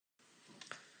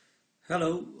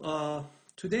Hello.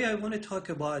 Today I want to talk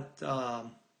about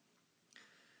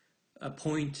a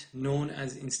point known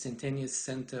as Instantaneous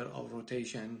Center of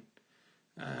Rotation,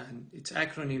 and its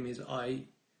acronym is I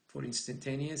for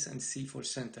instantaneous and C for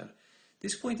center.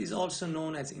 This point is also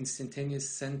known as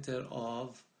Instantaneous Center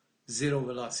of Zero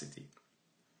Velocity,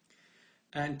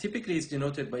 and typically is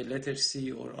denoted by letter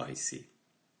C or IC.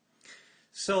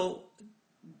 So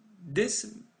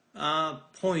this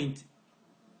point,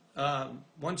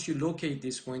 once you locate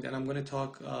this point, and I'm going to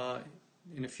talk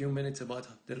in a few minutes about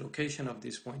the location of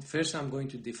this point. First, I'm going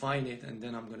to define it, and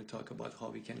then I'm going to talk about how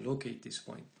we can locate this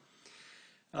point.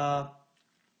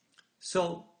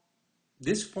 So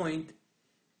this point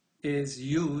is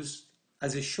used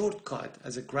as a shortcut,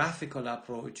 as a graphical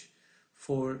approach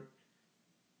for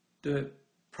the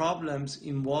problems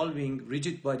involving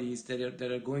rigid bodies that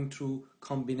are going through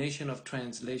combination of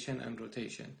translation and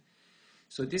rotation.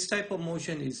 So this type of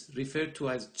motion is referred to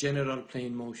as general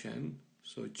plane motion.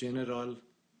 So general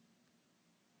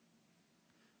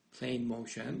plane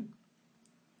motion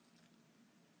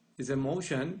is a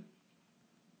motion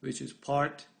which is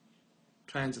part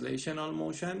translational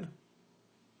motion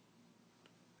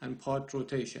and part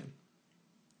rotation.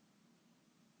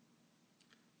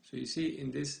 So you see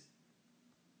in this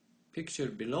picture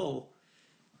below,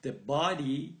 the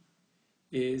body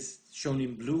is shown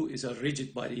in blue, is a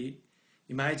rigid body.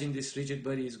 Imagine this rigid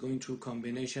body is going through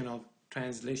combination of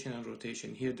translation and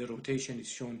rotation. Here the rotation is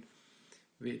shown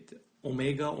with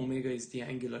omega. Omega is the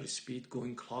angular speed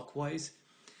going clockwise.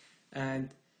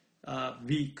 And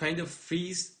we kind of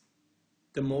freeze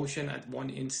the motion at one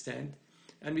instant,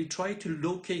 and we try to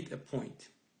locate a point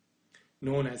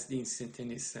known as the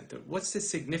instantaneous center. What's the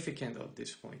significance of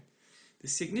this point? The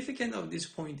significance of this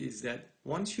point is that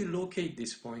once you locate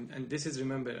this point, and this is,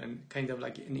 remember, and kind of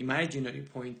like an imaginary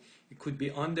point, it could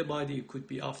be on the body, it could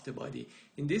be off the body.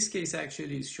 In this case,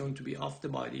 actually, it's shown to be off the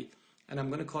body, and I'm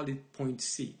going to call it point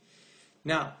C.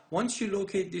 Now, once you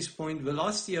locate this point,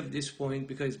 velocity of this point,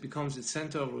 because it becomes the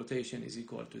center of rotation, is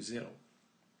equal to 0.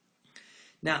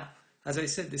 Now, as I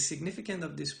said, the significance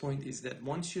of this point is that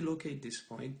once you locate this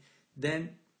point,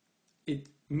 then it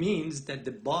means that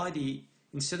the body,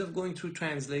 instead of going through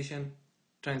translational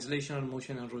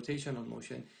motion and rotational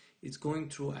motion, it's going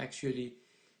through actually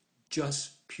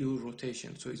just pure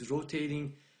rotation. So it's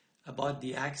rotating about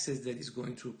the axis that is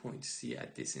going through point C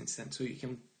at this instant. So you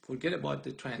can forget about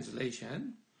the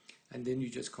translation, and then you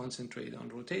just concentrate on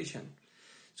rotation.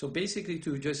 So basically,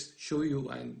 to just show you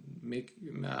and make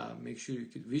sure you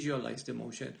could visualize the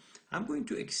motion, I'm going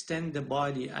to extend the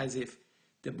body as if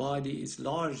the body is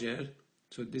larger.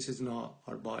 So this is now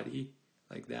our body,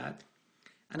 like that.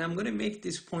 And I'm going to make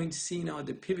this point C now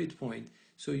the pivot point,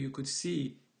 so you could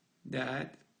see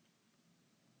that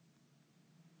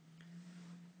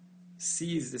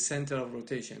C is the center of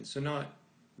rotation. So now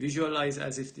visualize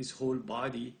as if this whole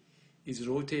body is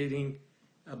rotating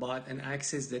about an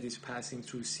axis that is passing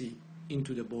through C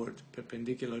into the board,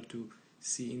 perpendicular to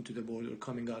C into the board, or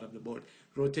coming out of the board.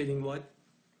 Rotating what?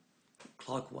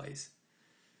 Clockwise.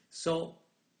 So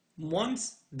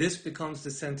once this becomes the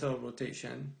center of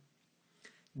rotation,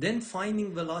 then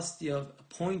finding velocity of a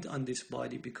point on this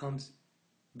body becomes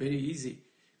very easy,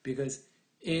 because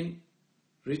in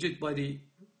rigid body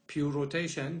pure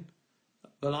rotation,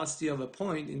 velocity of a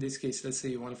point, in this case, let's say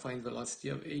you want to find velocity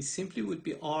of A, simply would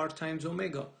be r times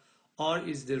omega. R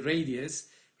is the radius.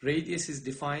 Radius is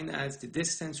defined as the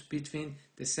distance between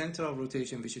the center of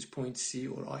rotation, which is point C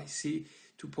or IC,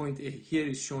 to point A. Here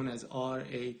is shown as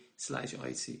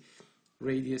RA/IC,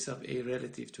 radius of A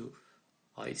relative to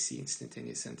IC,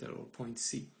 instantaneous center, or point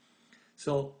C.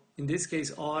 So in this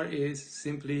case, R is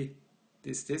simply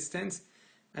this distance.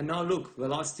 And now look,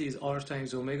 velocity is r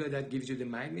times omega. That gives you the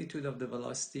magnitude of the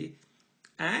velocity.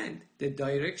 And the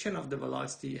direction of the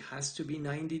velocity has to be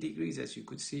 90 degrees. As you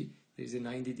could see, there's a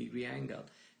 90-degree angle.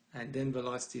 And then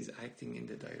velocity is acting in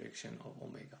the direction of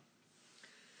omega.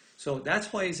 So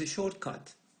that's why it's a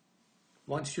shortcut.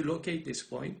 Once you locate this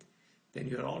point, then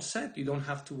you're all set. You don't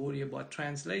have to worry about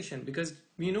translation, because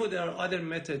we know there are other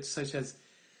methods such as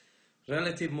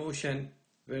relative motion,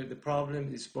 where the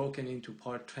problem is broken into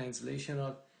part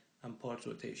translational and part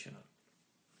rotational.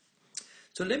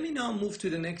 So let me now move to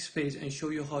the next page and show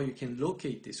you how you can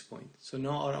locate this point. So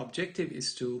now our objective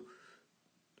is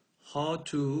how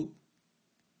to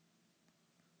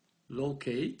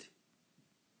locate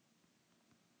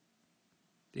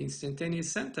the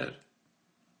instantaneous center.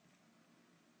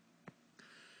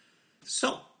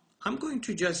 So I'm going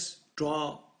to just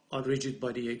draw a rigid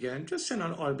body again, just in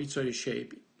an arbitrary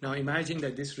shape. Now imagine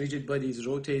that this rigid body is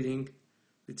rotating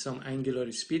with some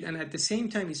angular speed, and at the same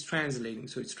time it's translating.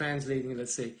 So it's translating,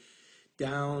 let's say,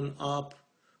 down, up,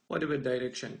 whatever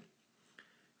direction.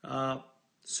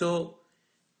 So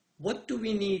what do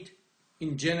we need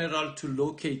in general to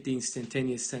locate the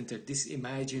instantaneous center, this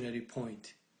imaginary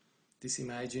point, this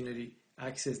imaginary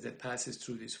axis that passes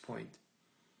through this point?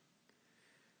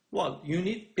 Well, you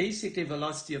need basically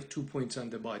velocity of 2 points on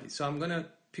the body. So I'm going to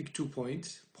pick 2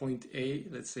 points, point A,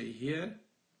 let's say here,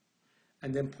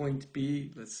 and then point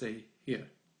B, let's say here.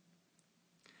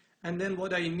 And then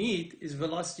what I need is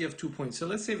velocity of 2 points. So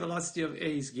let's say velocity of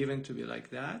A is given to be like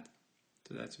that.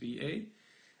 So that's VA.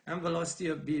 And velocity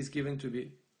of B is given to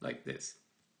be like this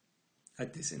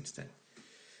at this instant.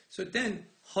 So then,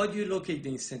 how do you locate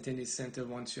the instantaneous center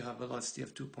once you have velocity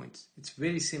of 2 points? It's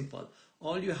very simple.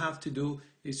 All you have to do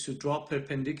is to draw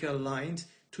perpendicular lines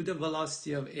to the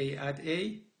velocity of A at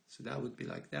A. So that would be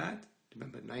like that.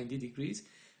 Remember, 90 degrees.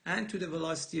 And to the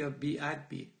velocity of B at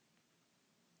B.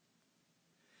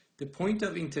 The point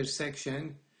of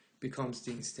intersection becomes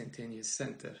the instantaneous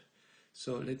center.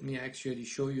 So let me actually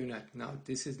show you that. Now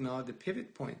this is now the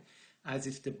pivot point, as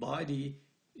if the body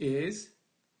is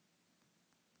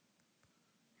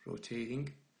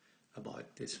rotating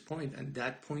about this point, and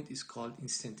that point is called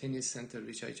instantaneous center,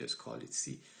 which I just call it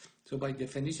C. So by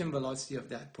definition, velocity of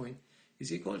that point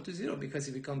is equal to 0 because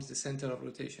it becomes the center of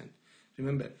rotation.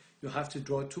 Remember, you have to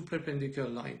draw 2 perpendicular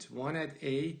lines, one at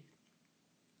A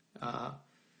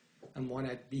and one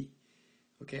at B.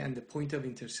 Okay, and the point of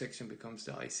intersection becomes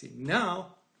the IC.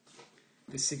 Now,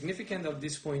 the significance of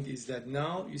this point is that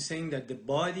now you're saying that the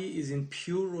body is in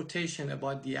pure rotation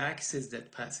about the axis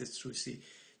that passes through C.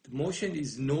 The motion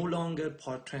is no longer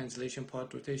part translation,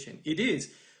 part rotation. It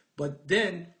is, but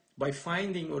then by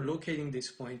finding or locating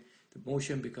this point, the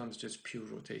motion becomes just pure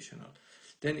rotational.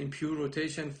 Then in pure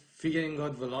rotation, figuring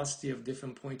out velocity of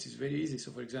different points is very easy.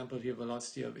 So for example, here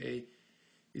velocity of A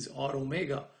is r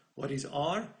omega. What is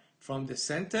r? From the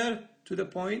center to the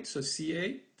point, so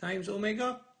CA times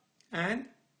omega. And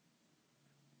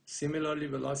similarly,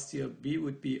 velocity of B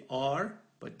would be r,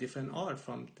 but different r,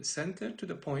 from the center to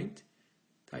the point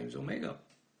times omega.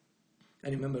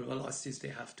 And remember, velocities, they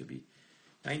have to be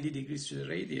 90 degrees to the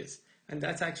radius. And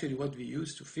that's actually what we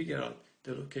use to figure out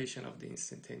the location of the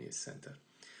instantaneous center.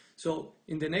 So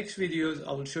in the next videos,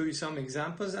 I will show you some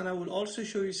examples, and I will also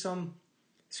show you some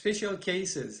special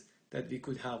cases that we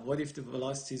could have. What if the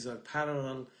velocities are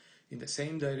parallel in the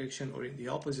same direction or in the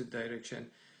opposite direction?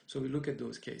 So we look at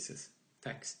those cases.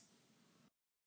 Thanks.